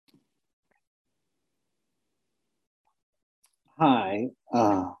Hi,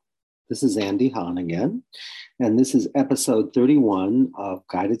 this is Andy Hahn again, and this is episode 31 of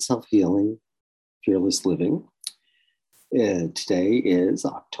Guided Self Healing Fearless Living. Today is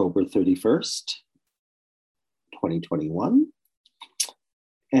October 31st, 2021.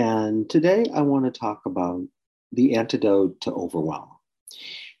 And today I want to talk about the antidote to overwhelm.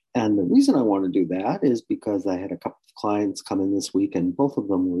 And the reason I want to do that is because I had a couple of clients come in this week, and both of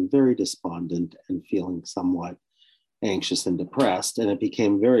them were very despondent and feeling somewhat anxious and depressed. And it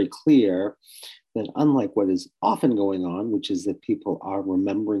became very clear that unlike what is often going on, which is that people are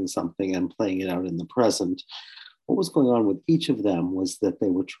remembering something and playing it out in the present, what was going on with each of them was that they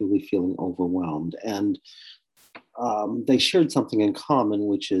were truly feeling overwhelmed. And they shared something in common,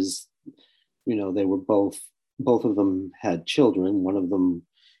 which is, they were both of them had children. One of them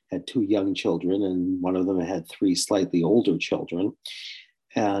had two young children, and one of them had three slightly older children.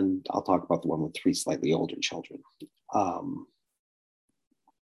 And I'll talk about the one with three slightly older children. Who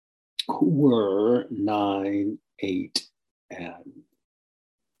were 9, 8, and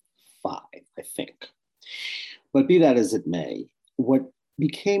 5, I think. But be that as it may, what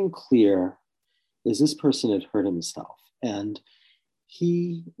became clear is this person had hurt himself. And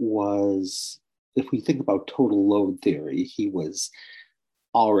he was, if we think about total load theory, he was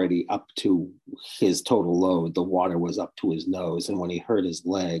already up to his total load. The water was up to his nose. And when he hurt his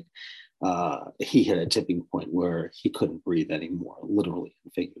leg, he hit a tipping point where he couldn't breathe anymore, literally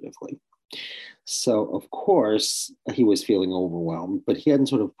and figuratively. So, of course, he was feeling overwhelmed, but he hadn't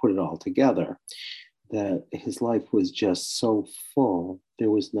sort of put it all together that his life was just so full, there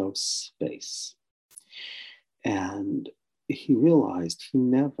was no space. And he realized he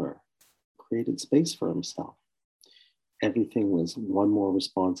never created space for himself. Everything was one more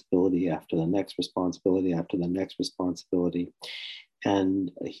responsibility after the next responsibility after the next responsibility.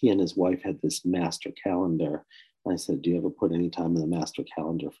 And he and his wife had this master calendar. I said, do you ever put any time in the master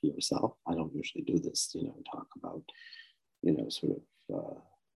calendar for yourself? I don't usually do this, talk about, sort of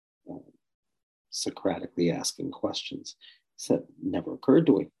Socratically asking questions. He said, never occurred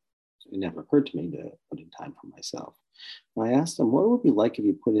to me. It never occurred to me to put in time for myself. And I asked him, what would it be like if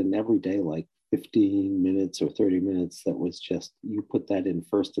you put in every day, like 15 minutes or 30 minutes, that was just, you put that in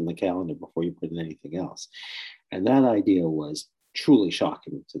first in the calendar before you put in anything else. And that idea was truly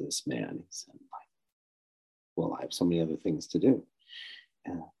shocking to this man. He said, well, I have so many other things to do.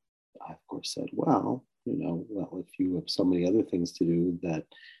 And I, of course, said, well, if you have so many other things to do that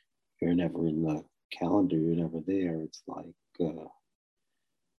you're never in the calendar, you're never there, it's like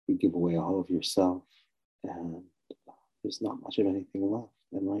you give away all of yourself and there's not much of anything left.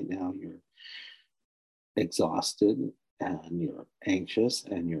 And right now you're exhausted and you're anxious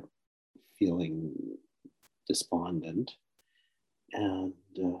and you're feeling despondent. And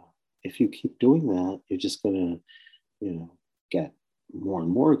if you keep doing that, you're just going to, get more and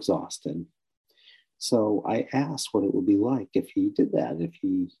more exhausted. So I asked what it would be like if he did that, if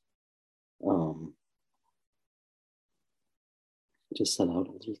he just set out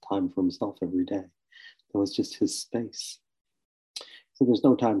a little time for himself every day. That was just his space. So there's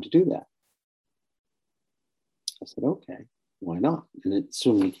no time to do that. I said, okay, why not? And it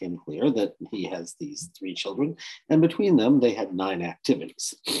soon became clear that he has these 3 children, and between them, they had 9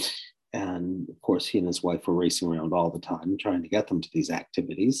 activities. And of course, he and his wife were racing around all the time, trying to get them to these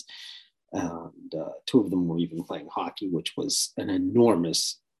activities. And 2 of them were even playing hockey, which was an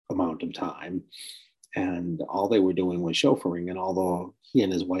enormous amount of time. And all they were doing was chauffeuring. And although he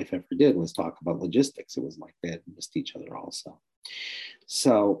and his wife ever did was talk about logistics, it was like they had missed each other also.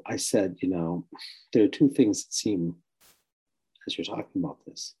 So I said, there are 2 things that seem, as you're talking about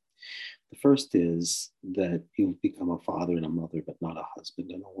this. The first is that you've become a father and a mother, but not a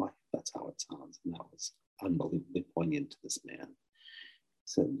husband and a wife. That's how it sounds. And that was unbelievably poignant to this man.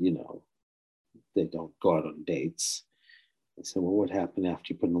 So, they don't go out on dates. I said, well, what happened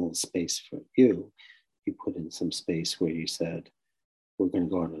after you put in a little space for you? You put in some space where you said, we're going to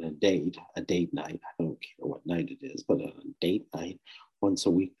go out on a date night. I don't care what night it is, but a date night once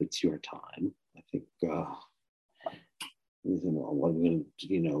a week, that's your time. I think, well, what are we going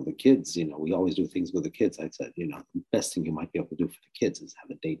to, the kids, we always do things with the kids. I said, the best thing you might be able to do for the kids is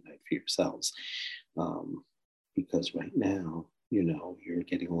have a date night for yourselves. Because right now, you're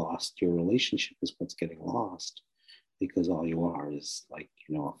getting lost. Your relationship is what's getting lost, because all you are is like,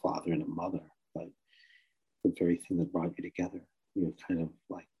 a father and a mother. But the very thing that brought you together, you're kind of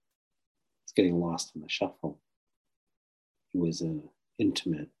like, it's getting lost in the shuffle. It was an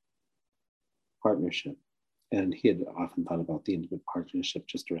intimate partnership. And he had often thought about the intimate partnership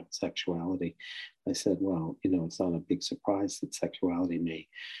just around sexuality. I said, well, it's not a big surprise that sexuality may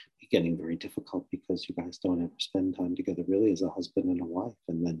getting very difficult because you guys don't ever spend time together really as a husband and a wife.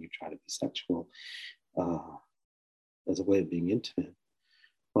 And then you try to be sexual as a way of being intimate.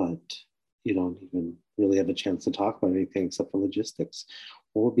 But you don't even really have a chance to talk about anything except for logistics.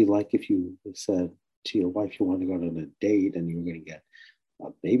 What would it be like if you said to your wife you want to go on a date and you were going to get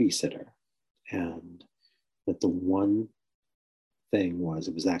a babysitter, and that the one thing was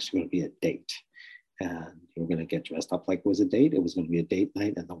it was actually going to be a date, and you were going to get dressed up like it was a date. It was going to be a date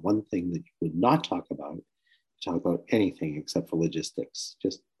night, and the one thing that you would not talk about anything except for logistics,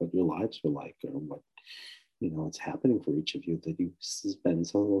 just what your lives were like or what it's happening for each of you, that you spend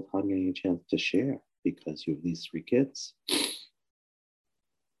so little time getting a chance to share because you have these 3 kids.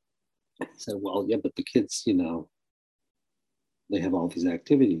 I said, well, yeah, but the kids, they have all these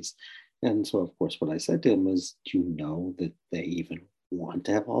activities. And so, of course, what I said to him was, do you know that they even want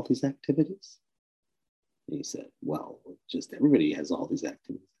to have all these activities? And he said, well, just everybody has all these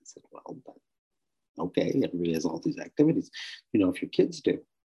activities. I said, well, but okay, everybody has all these activities. If your kids do,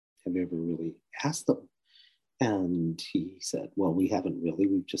 have you ever really asked them? And he said, well, we haven't really.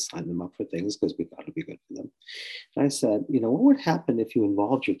 We've just signed them up for things because we thought it'd be good for them. And I said, what would happen if you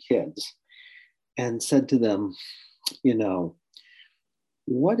involved your kids and said to them,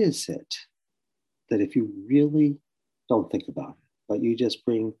 what is it that if you really don't think about it, but you just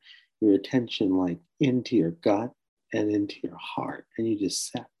bring your attention like into your gut and into your heart, and you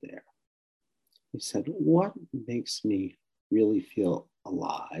just sat there? He said, what makes me really feel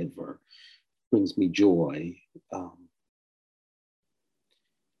alive or brings me joy?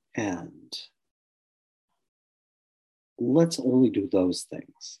 And let's only do those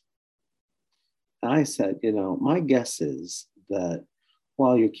things. And I said, my guess is that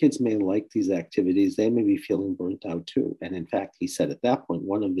while your kids may like these activities, they may be feeling burnt out too. And in fact, he said at that point,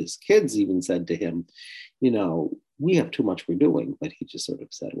 one of his kids even said to him, we have too much we're doing. But he just sort of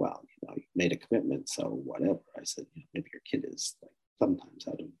said, well, you made a commitment, so whatever. I said, maybe your kid is like sometimes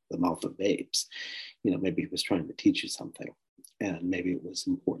out of the mouth of babes. Maybe he was trying to teach you something. And maybe it was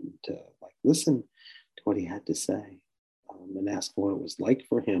important to listen to what he had to say and ask what it was like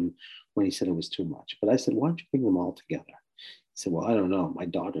for him when he said it was too much. But I said, why don't you bring them all together? He said, well, I don't know. My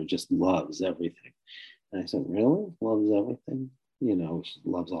daughter just loves everything. And I said, really? Loves everything? She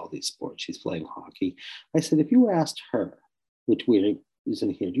loves all these sports. She's playing hockey. I said, if you asked her, which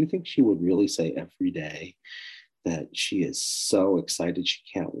isn't here, do you think she would really say every day that she is so excited she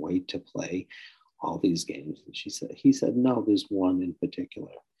can't wait to play all these games? And he said, no, there's one in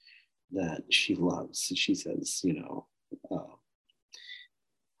particular that she loves. She says,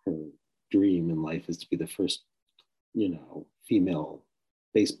 her dream in life is to be the first, female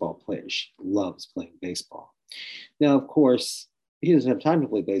baseball player. She loves playing baseball. Now, of course, he doesn't have time to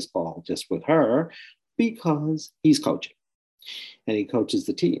play baseball just with her because he's coaching. And he coaches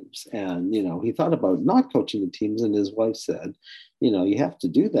the teams. And, he thought about not coaching the teams. And his wife said, you have to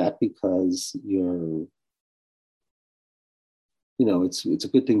do that because it's a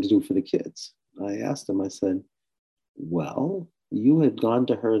good thing to do for the kids. I asked him, I said, well, you had gone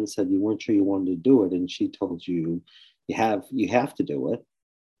to her and said you weren't sure you wanted to do it. And she told you, you have to do it.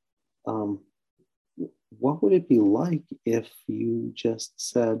 What would it be like if you just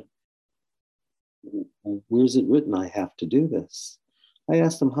said, where's it written I have to do this? I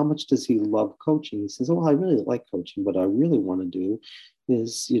asked him, how much does he love coaching? He says, oh, I really like coaching, but I really want to do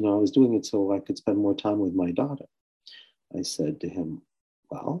is, I was doing it so I could spend more time with my daughter. I said to him,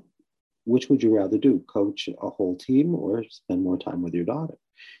 well, which would you rather do, coach a whole team or spend more time with your daughter?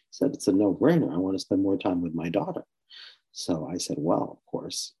 He said, it's a no-brainer. I want to spend more time with my daughter. So I said, well, of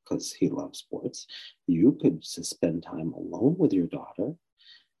course, because he loves sports, you could spend time alone with your daughter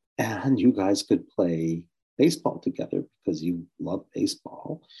and you guys could play baseball together because you love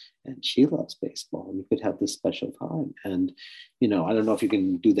baseball and she loves baseball, and you could have this special time. And, I don't know if you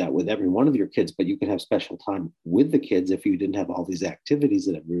can do that with every one of your kids, but you could have special time with the kids if you didn't have all these activities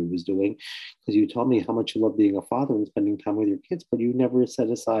that everyone was doing. Because you told me how much you love being a father and spending time with your kids, but you never set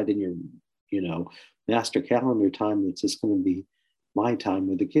aside in your, master calendar time that's just going to be my time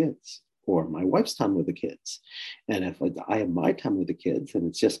with the kids or my wife's time with the kids. And if I have my time with the kids and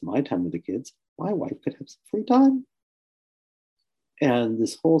it's just my time with the kids, my wife could have some free time. And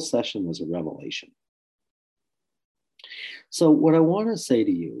this whole session was a revelation. So what I want to say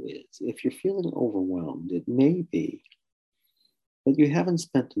to you is, if you're feeling overwhelmed, it may be that you haven't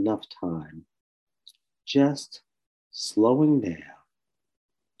spent enough time just slowing down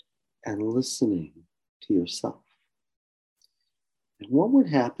and listening to yourself. And what would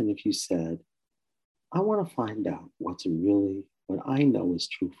happen if you said, I want to find out what I know is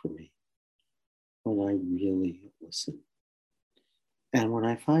true for me when I really listen. And when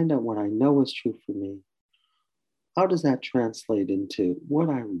I find out what I know is true for me, how does that translate into what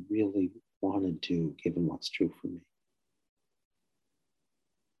I really want to do given what's true for me?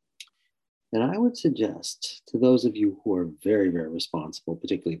 And I would suggest to those of you who are very, very responsible,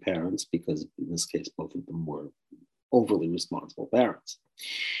 particularly parents, because in this case, both of them were overly responsible parents.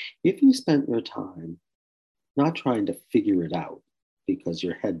 If you spent your time not trying to figure it out because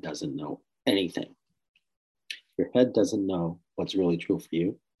your head doesn't know anything, your head doesn't know what's really true for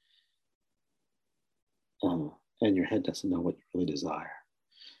you, and your head doesn't know what you really desire.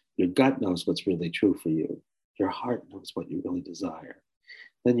 Your gut knows what's really true for you. Your heart knows what you really desire.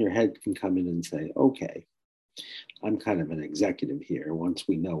 Then your head can come in and say, okay, I'm kind of an executive here. Once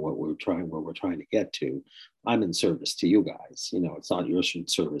we know what we're trying to get to, I'm in service to you guys. You know, it's not your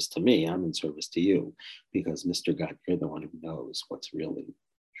service to me. I'm in service to you because Mr. Gut, you're the one who knows what's really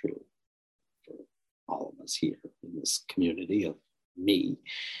true for all of us here in this community of me.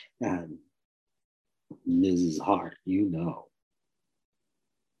 And Mrs. Hart, you know,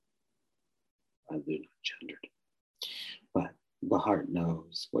 they're not gendered, but the heart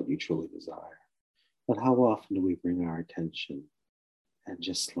knows what you truly desire. But how often do we bring our attention and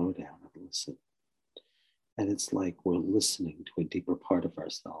just slow down and listen? And it's like we're listening to a deeper part of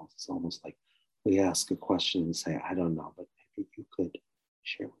ourselves. It's almost like we ask a question and say, I don't know, but maybe you could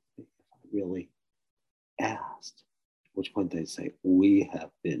share with me if I really asked. At which point they say, we have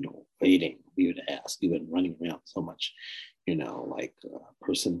been waiting for you to ask. You've been running around so much, you know, like a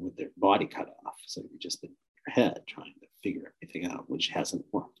person with their body cut off. So you've just been in your head trying to figure everything out, which hasn't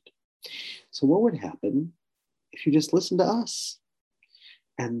worked. So what would happen if you just listen to us?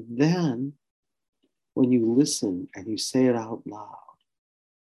 And then when you listen and you say it out loud,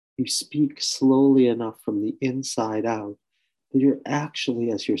 you speak slowly enough from the inside out that you're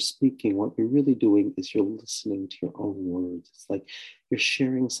actually, as you're speaking, what you're really doing is you're listening to your own words. It's like you're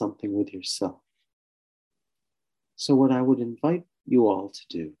sharing something with yourself. So what I would invite you all to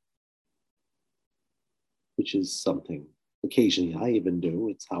do, which is something occasionally I even do,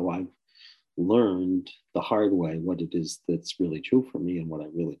 it's how I've learned the hard way what it is that's really true for me and what I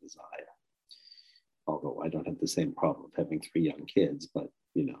really desire. Although I don't have the same problem of having 3 young kids, but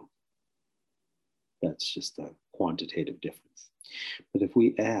you know, that's just a quantitative difference. But if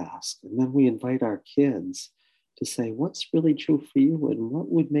we ask, and then we invite our kids to say, what's really true for you and what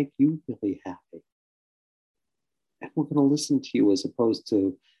would make you really happy? And we're going to listen to you as opposed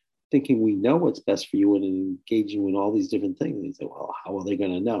to thinking we know what's best for you and engaging in all these different things. And you say, well, how are they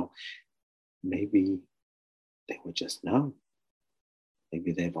going to know? Maybe they would just know.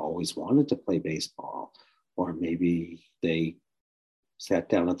 Maybe they've always wanted to play baseball, or maybe they sat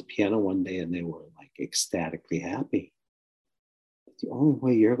down at the piano one day and they were like ecstatically happy. But the only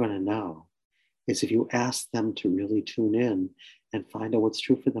way you're going to know is if you ask them to really tune in and find out what's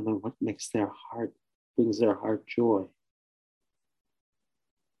true for them and what makes their heart, brings their heart joy,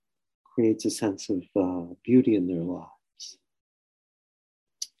 creates a sense of beauty in their lives,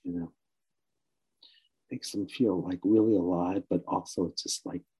 you know, makes them feel like really alive, but also it's just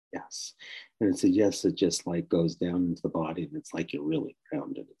like, yes. And it's a yes that just like goes down into the body and it's like you're really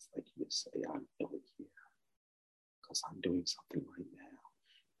grounded. It's like you say, I'm really here because I'm doing something right now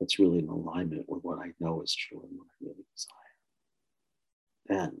that's really in alignment with what I know is true and what I really desire.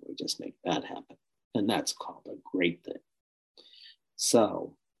 Then we just make that happen. And that's called a great thing.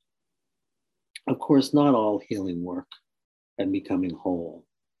 So, of course, not all healing work and becoming whole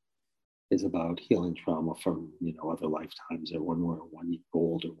is about healing trauma from, you know, other lifetimes or when we're 1 year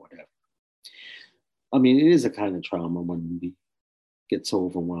old or whatever. I mean, it is a kind of trauma when we get so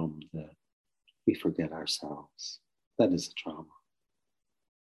overwhelmed that we forget ourselves. That is a trauma.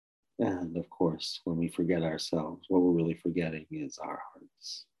 And of course, when we forget ourselves, what we're really forgetting is our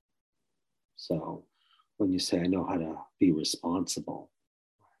hearts. So when you say, I know how to be responsible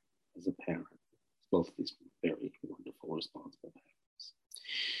as a parent, both of these very wonderful, responsible parents.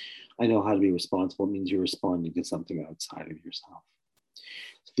 I know how to be responsible means you're responding to something outside of yourself.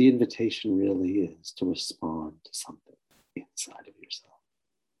 So the invitation really is to respond to something inside of yourself,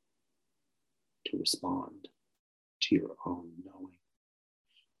 to respond to your own knowing,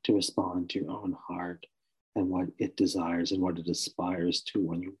 to respond to your own heart and what it desires and what it aspires to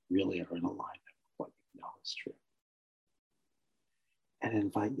when you really are in alignment with what you know is true. And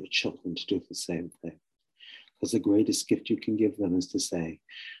invite your children to do the same thing. Because the greatest gift you can give them is to say,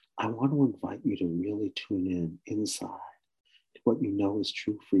 I want to invite you to really tune in inside to what you know is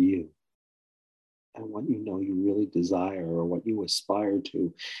true for you and what you know you really desire or what you aspire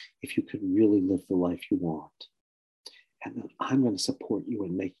to if you could really live the life you want. And then I'm going to support you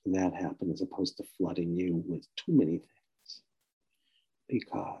in making that happen as opposed to flooding you with too many things.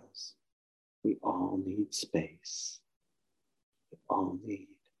 because we all need space. We all need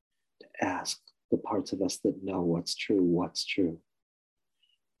to ask the parts of us that know what's true, what's true.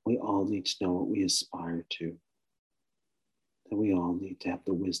 We all need to know what we aspire to. That we all need to have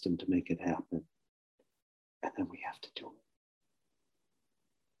the wisdom to make it happen. And then we have to do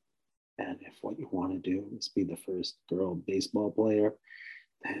it. And if what you want to do is be the first girl baseball player,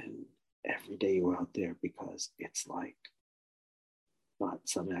 then every day you're out there, because it's like not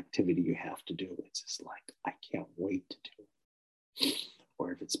some activity you have to do. It's just like, I can't wait to do it.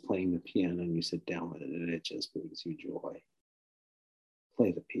 Or if it's playing the piano and you sit down with it and it just brings you joy,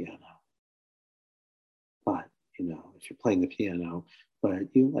 play the piano. But, if you're playing the piano, but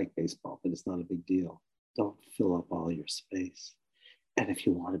you like baseball, but it's not a big deal, don't fill up all your space. And if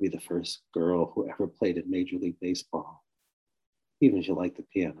you want to be the first girl who ever played in Major League Baseball, even if you like the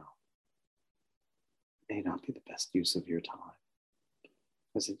piano, it may not be the best use of your time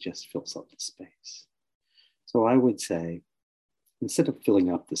because it just fills up the space. So I would say, instead of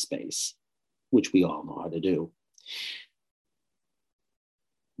filling up the space, which we all know how to do,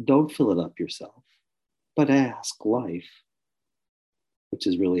 don't fill it up yourself, but ask life, which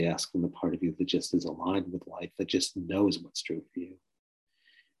is really asking the part of you that just is aligned with life, that just knows what's true for you.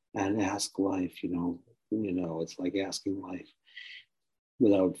 And ask life, it's like asking life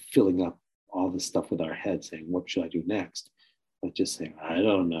without filling up all the stuff with our head saying, what should I do next? But just saying, I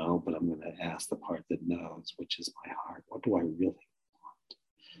don't know, but I'm going to ask the part that knows, which is my heart. What do I really want?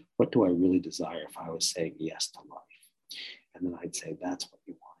 What do I really desire if I was saying yes to life? And then I'd say, that's what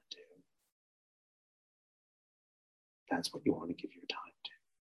you want to do. That's what you want to give your time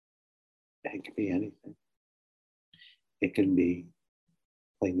to. And it can be anything. It can be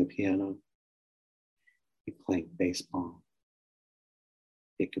playing the piano, be playing baseball.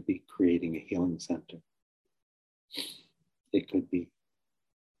 It could be creating a healing center. It could be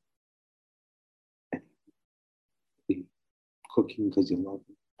cooking because you love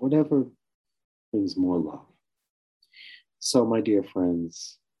it. Whatever brings more love. So, my dear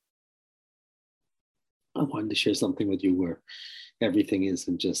friends, I wanted to share something with you where everything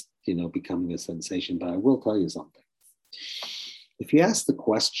isn't just, becoming a sensation, but I will tell you something. If you ask the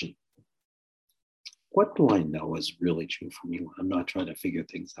question, what do I know is really true for me when I'm not trying to figure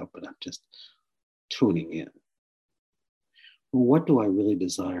things out, but I'm just tuning in? Well, what do I really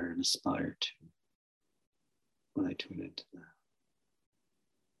desire and aspire to when I tune into that?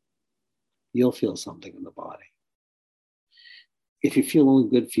 You'll feel something in the body. If you feel only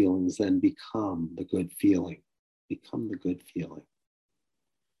good feelings, then become the good feeling. Become the good feeling.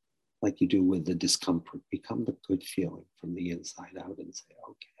 Like you do with the discomfort. Become the good feeling from the inside out and say,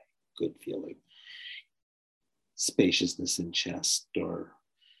 okay, good feeling. Spaciousness in chest, or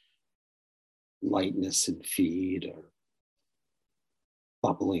lightness in feet, or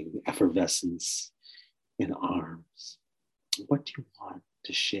bubbling effervescence in arms. What do you want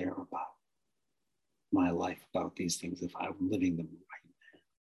to share about my life, about these things, if I'm living them right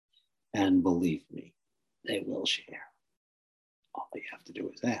now? And believe me, they will share. All you have to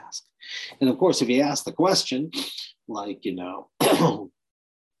do is ask. And of course, if you ask the question, like, I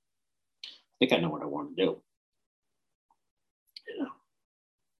think I know what I want to do.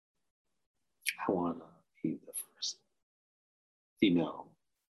 I want to be the first female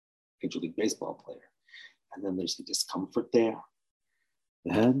Major League Baseball player. And then there's the discomfort there.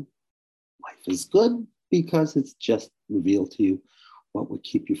 Then life is good because it's just revealed to you what would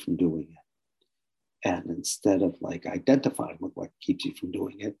keep you from doing it. And instead of identifying with what keeps you from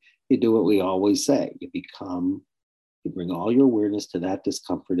doing it, you do what we always say. You bring all your awareness to that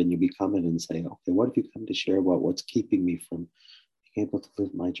discomfort and you become it and say, okay, what have you come to share about what's keeping me from being able to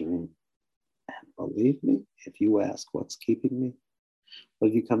live my dream? And believe me, if you ask what's keeping me, what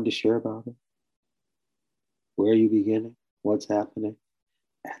have you come to share about it? Where are you beginning? What's happening?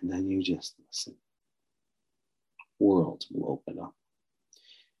 And then you just listen. Worlds will open up.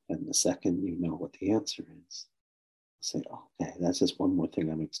 And the second you know what the answer is, say, okay, that's just one more thing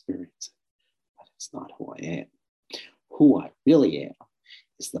I'm experiencing. But it's not who I am. Who I really am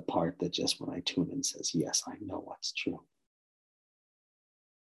is the part that just when I tune in says, yes, I know what's true.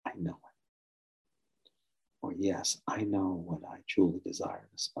 I know it. Or yes, I know what I truly desire and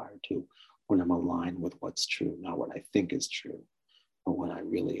aspire to when I'm aligned with what's true, not what I think is true, but when I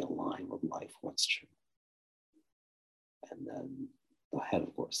really align with life, what's true. And then the head,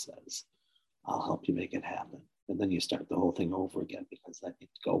 of course, says, I'll help you make it happen. And then you start the whole thing over again because then you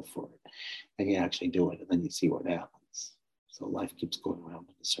go for it and you actually do it and then you see what happens. So life keeps going around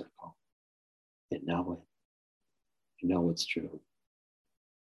in a circle. You know it. You know it's true.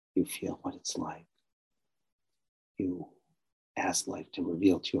 You feel what it's like. You ask life to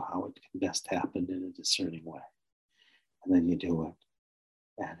reveal to you how it can best happen in a discerning way. And then you do it,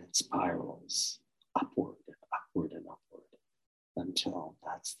 and it spirals upward and upward and upward until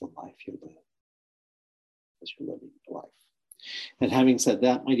that's the life you live, as you're living your life. And having said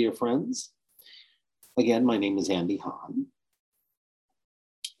that, my dear friends, again, my name is Andy Hahn.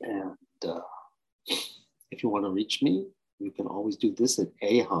 And if you want to reach me, you can always do this at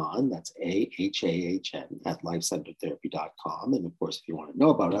ahahn, that's A-H-A-H-N, at lifecenteredtherapy.com. And of course, if you want to know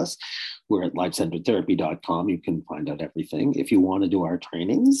about us, we're at lifecenteredtherapy.com. You can find out everything. If you want to do our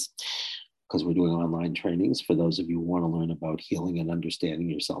trainings, because we're doing online trainings for those of you who want to learn about healing and understanding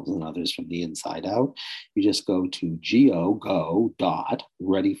yourselves and others from the inside out, you just go to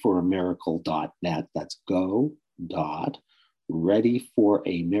go.readyforamiracle.net. That's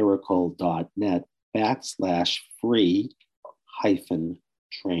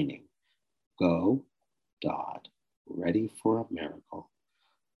go.readyforamiracle.net/free-training.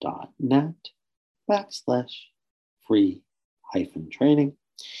 go.readyforamiracle.net/free-training.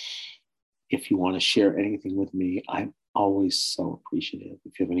 If you want to share anything with me, I'm always so appreciative.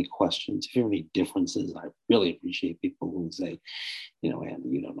 If you have any questions, if you have any differences, I really appreciate people who say, Andy,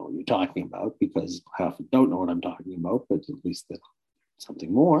 you don't know what you're talking about, because I often don't know what I'm talking about, but at least there's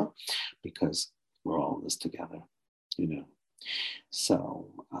something more, because we're all in this together,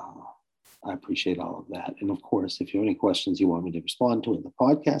 So I appreciate all of that. And of course, if you have any questions you want me to respond to in the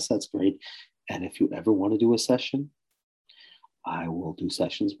podcast, that's great. And if you ever want to do a session, I will do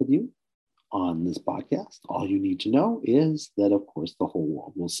sessions with you on this podcast. All you need to know is that, of course, the whole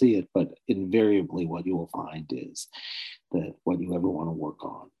world will see it, but invariably what you will find is that what you ever want to work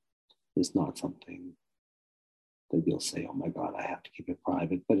on is not something that you'll say, oh my God, I have to keep it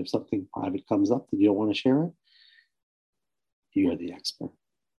private. But if something private comes up that you don't want to share it, you're the expert.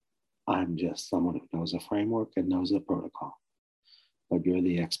 I'm just someone who knows a framework and knows a protocol. But you're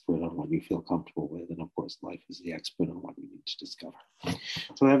the expert on what you feel comfortable with. And of course, life is the expert on what you need to discover.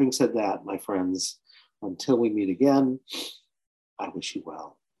 So having said that, my friends, until we meet again, I wish you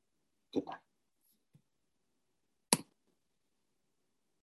well. Good night.